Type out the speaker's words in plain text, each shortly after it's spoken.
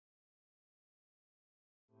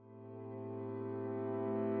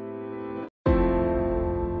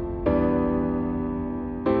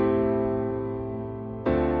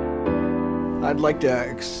I'd like to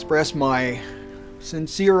express my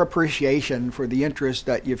sincere appreciation for the interest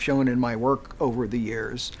that you've shown in my work over the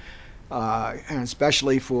years, and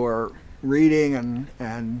especially for reading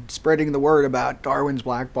and spreading the word about Darwin's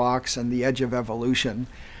black box and the edge of evolution.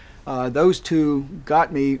 Those two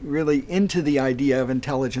got me really into the idea of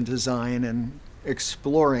intelligent design and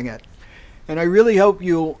exploring it. And I really hope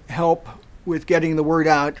you'll help with getting the word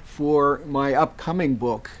out for my upcoming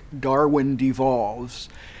book, Darwin Devolves.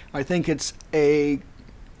 I think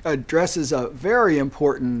addresses a very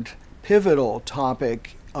important, pivotal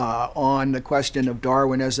topic on the question of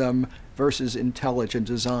Darwinism versus intelligent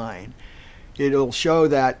design. It'll show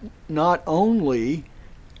that not only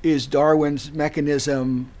is Darwin's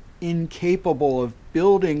mechanism incapable of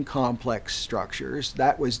building complex structures,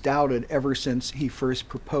 that was doubted ever since he first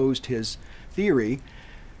proposed his theory,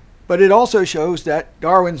 but it also shows that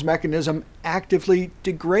Darwin's mechanism actively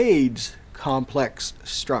degrades complex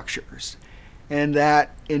structures, and that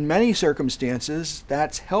in many circumstances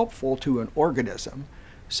that's helpful to an organism.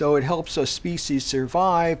 So it helps a species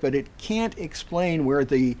survive, but it can't explain where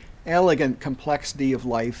the elegant complexity of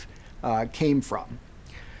life came from.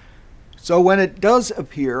 So when it does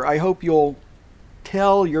appear, I hope you'll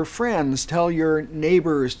tell your friends, tell your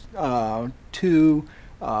neighbors to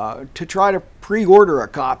try to pre-order a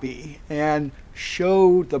copy and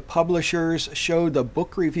show the publishers, show the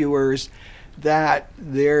book reviewers that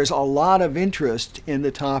there's a lot of interest in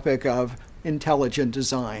the topic of intelligent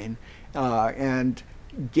design, and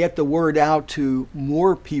get the word out to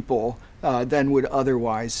more people than would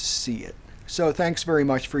otherwise see it. So thanks very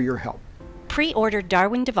much for your help. Pre-order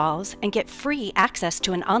Darwin Devolves and get free access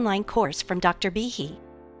to an online course from Dr. Behe.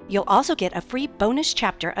 You'll also get a free bonus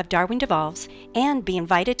chapter of Darwin Devolves and be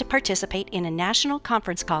invited to participate in a national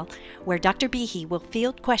conference call where Dr. Behe will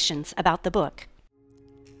field questions about the book.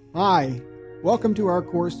 Hi, welcome to our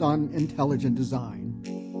course on intelligent design.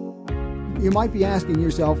 You might be asking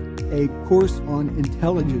yourself, a course on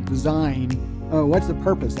intelligent design, what's the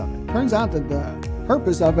purpose of it? Turns out that the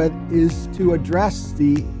purpose of it is to address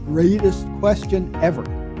the greatest question ever.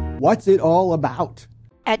 What's it all about?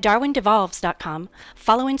 At darwindevolves.com,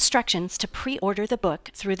 follow instructions to pre-order the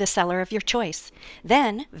book through the seller of your choice.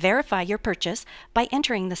 Then, verify your purchase by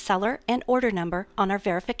entering the seller and order number on our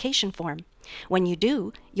verification form. When you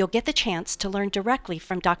do, you'll get the chance to learn directly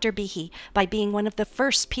from Dr. Behe by being one of the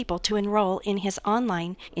first people to enroll in his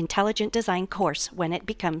online Intelligent Design course when it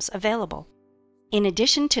becomes available. In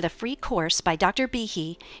addition to the free course by Dr.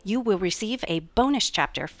 Behe, you will receive a bonus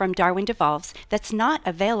chapter from Darwin Devolves that's not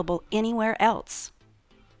available anywhere else.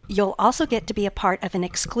 You'll also get to be a part of an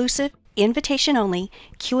exclusive, invitation-only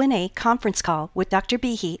Q&A conference call with Dr.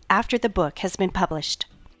 Behe after the book has been published.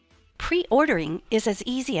 Pre-ordering is as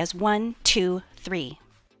easy as 1, 2, 3.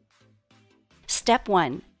 Step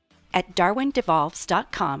 1. At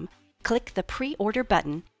darwindevolves.com, click the pre-order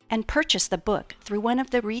button and purchase the book through one of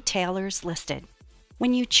the retailers listed.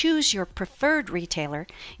 When you choose your preferred retailer,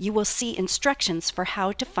 you will see instructions for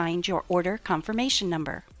how to find your order confirmation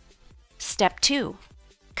number. Step 2.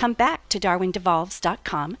 Come back to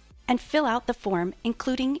darwindevolves.com and fill out the form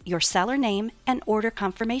including your seller name and order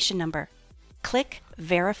confirmation number. Click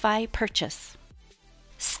Verify Purchase.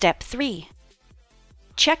 Step 3.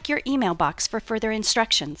 Check your email box for further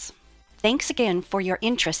instructions. Thanks again for your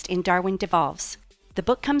interest in Darwin Devolves. The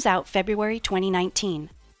book comes out February 2019.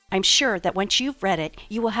 I'm sure that once you've read it,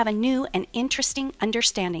 you will have a new and interesting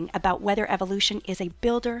understanding about whether evolution is a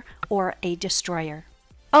builder or a destroyer.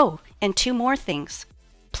 Oh, and 2 more things.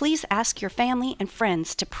 Please ask your family and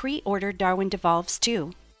friends to pre-order Darwin Devolves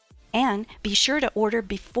too. And be sure to order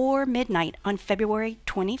before midnight on February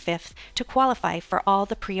 25th to qualify for all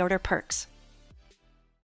the pre-order perks.